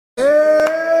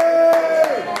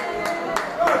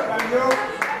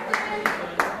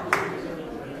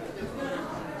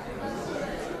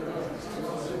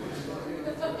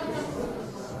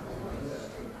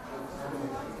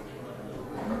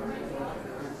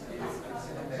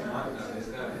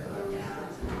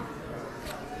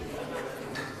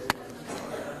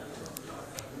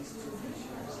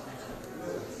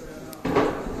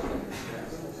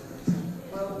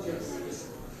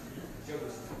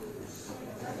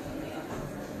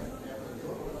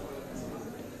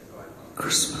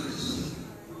Christmas.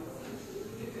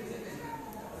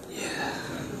 Yeah.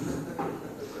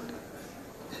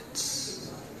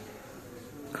 It's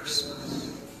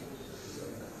Christmas.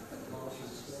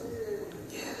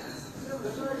 Yeah.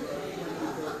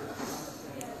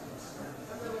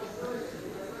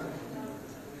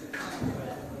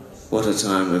 What a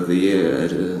time of the year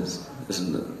it is,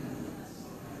 isn't it?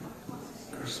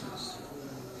 Christmas.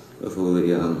 With all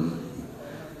the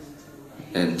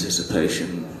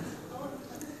anticipation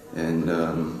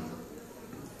and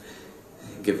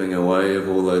giving away of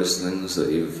all those things that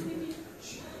you've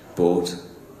bought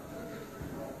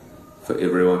for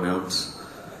everyone else.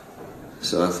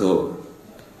 So I thought,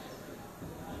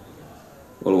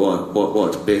 well,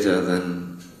 what's better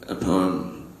than a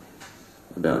poem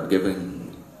about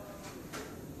giving?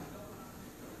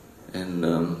 And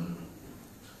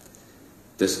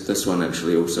this one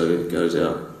actually also goes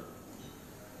out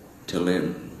to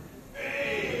Len,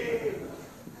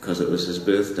 because it was his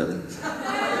birthday.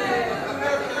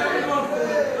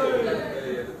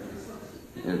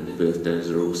 And birthdays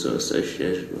are also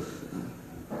associated with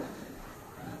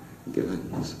giving.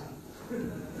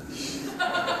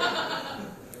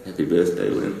 Happy birthday,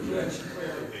 Len.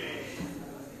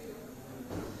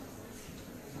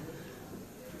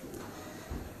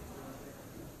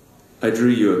 I drew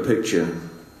you a picture.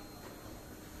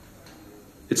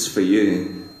 It's for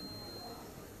you.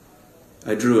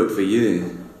 I drew it for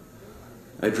you.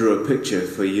 I drew a picture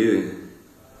for you.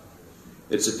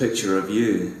 It's a picture of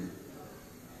you.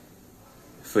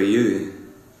 For you.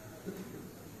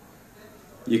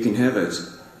 You can have it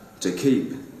to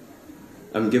keep.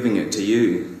 I'm giving it to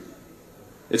you.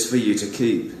 It's for you to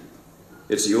keep.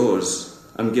 It's yours.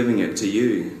 I'm giving it to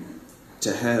you.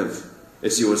 To have.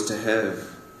 It's yours to have.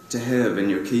 To have and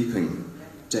you're keeping.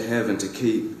 To have and to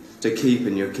keep. To keep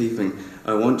and you're keeping.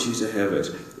 I want you to have it.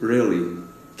 Really.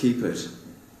 Keep it.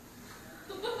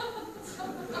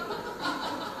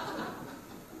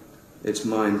 It's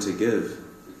mine to give.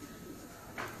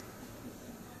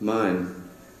 Mine.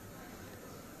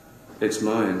 It's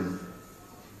mine.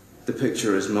 The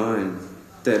picture is mine.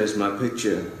 That is my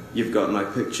picture. You've got my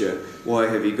picture. Why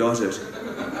have you got it?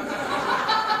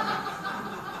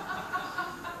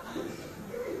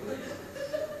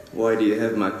 Why do you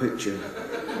have my picture?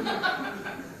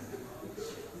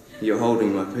 You're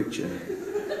holding my picture.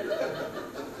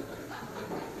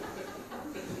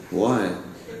 Why?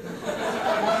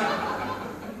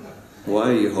 Why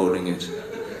are you holding it?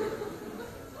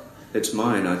 It's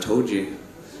mine, I told you.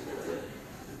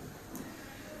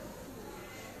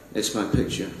 It's my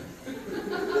picture.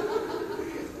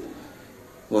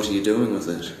 What are you doing with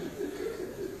it?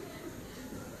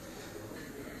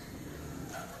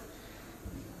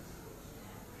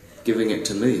 Giving it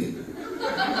to me.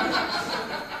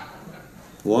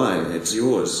 Why? It's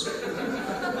yours.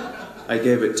 I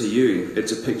gave it to you.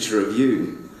 It's a picture of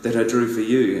you that I drew for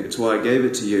you. It's why I gave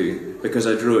it to you, because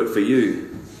I drew it for you,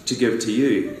 to give to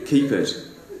you. Keep it.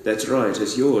 That's right,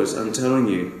 it's yours. I'm telling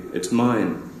you, it's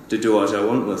mine, to do what I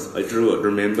want with. I drew it,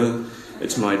 remember?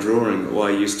 It's my drawing.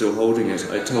 Why are you still holding it?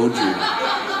 I told you.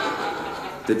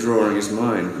 The drawing is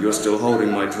mine. You're still holding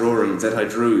my drawing that I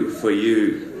drew for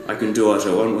you. I can do what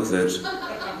I want with it.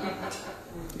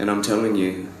 And I'm telling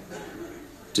you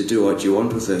to do what you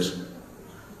want with it.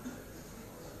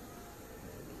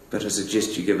 But I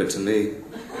suggest you give it to me.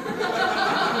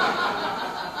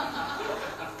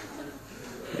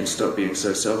 And stop being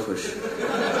so selfish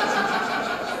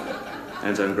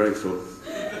and ungrateful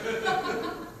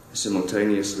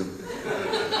simultaneously.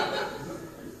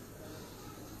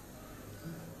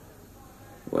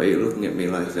 Why are you looking at me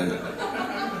like that?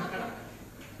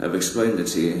 I've explained it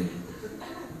to you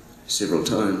several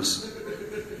times.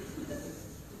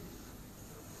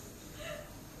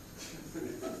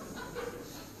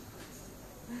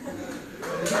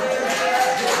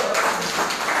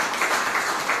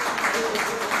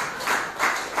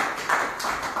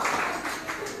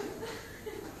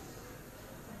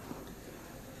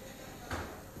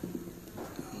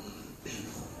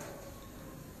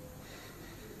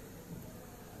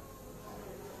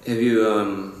 Have you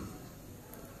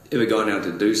ever gone out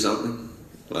to do something?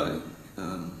 Like,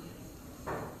 I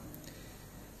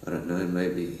don't know,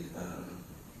 maybe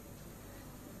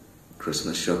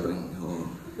Christmas shopping or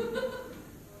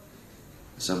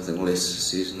something less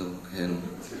seasonal, and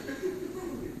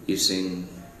you've seen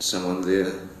someone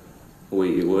there where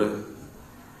you were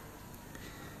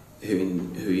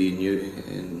who you knew,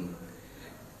 and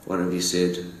one of you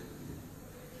said,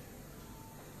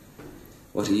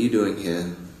 "What are you doing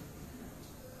here?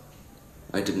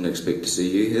 I didn't expect to see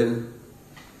you here."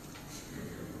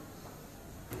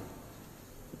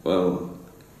 Well,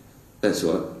 That's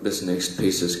what this next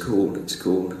piece is called. It's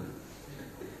called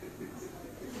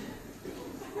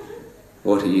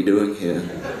What Are You Doing Here?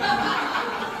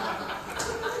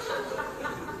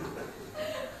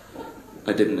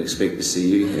 I didn't expect to see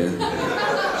you here.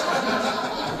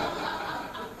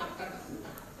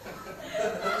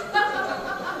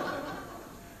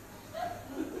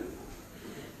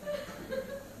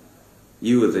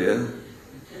 You were there.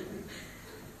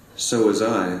 So was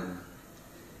I.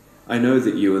 I know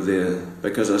that you were there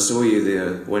because I saw you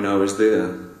there when I was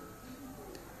there.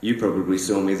 You probably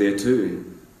saw me there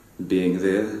too, being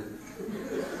there.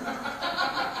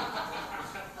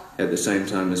 At the same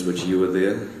time as which you were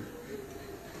there.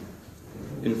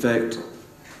 In fact,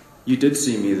 you did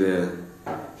see me there.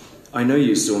 I know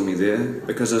you saw me there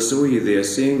because I saw you there,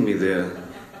 seeing me there.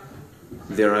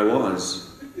 There I was,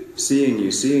 seeing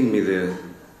you, seeing me there.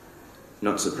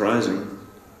 Not surprising,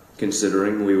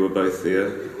 considering we were both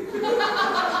there.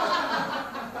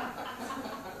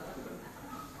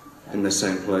 In the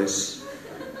same place,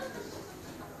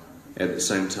 at the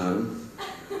same time.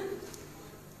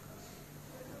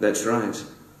 That's right,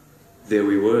 there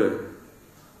we were,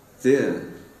 there,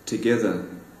 together,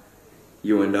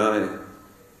 you and I,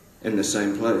 in the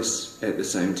same place, at the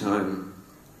same time,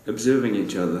 observing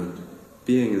each other,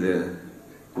 being there,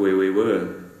 where we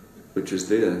were, which was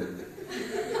there,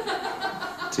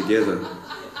 together,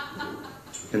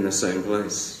 in the same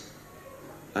place,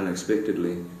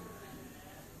 unexpectedly,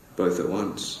 both at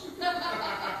once.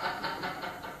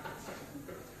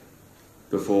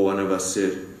 Before one of us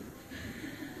said,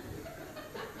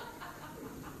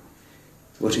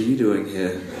 "What are you doing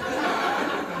here?"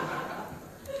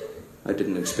 I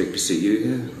didn't expect to see you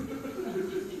here.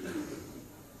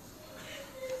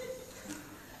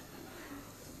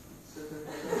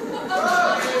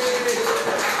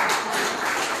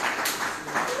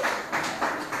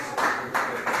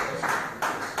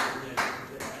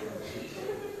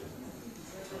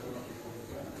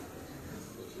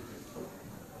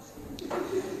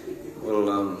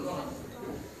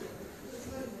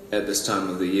 At this time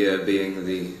of the year, being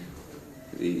the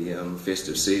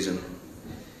festive season,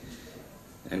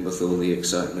 and with all the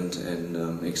excitement and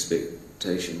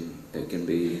expectation, it can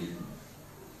be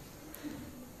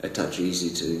a touch easy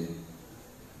to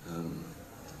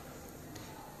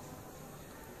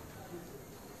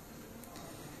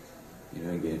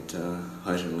get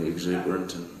heightenedly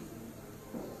exuberant and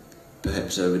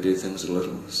perhaps overdo things a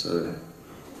little. So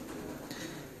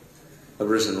I've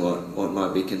written what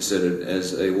might be considered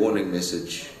as a warning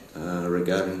message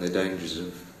regarding the dangers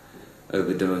of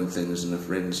overdoing things in a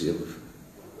frenzy of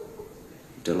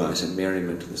delight and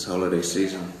merriment this holiday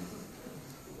season.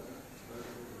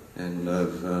 And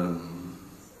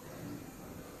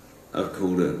I've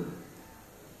called it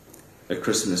a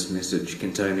Christmas message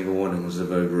containing warnings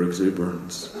of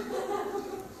over-exuberance.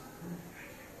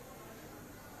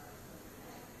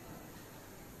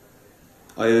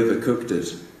 I overcooked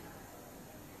it.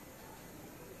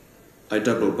 I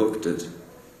double-booked it.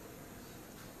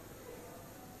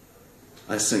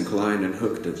 I sink line and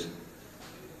hooked it.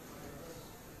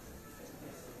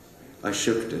 I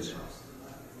shooked it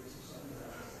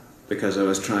because I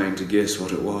was trying to guess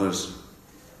what it was.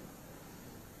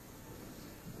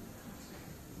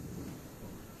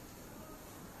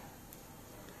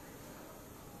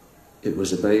 It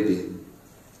was a baby.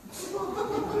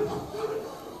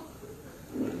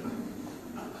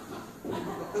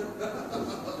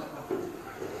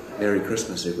 Merry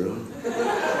Christmas, everyone.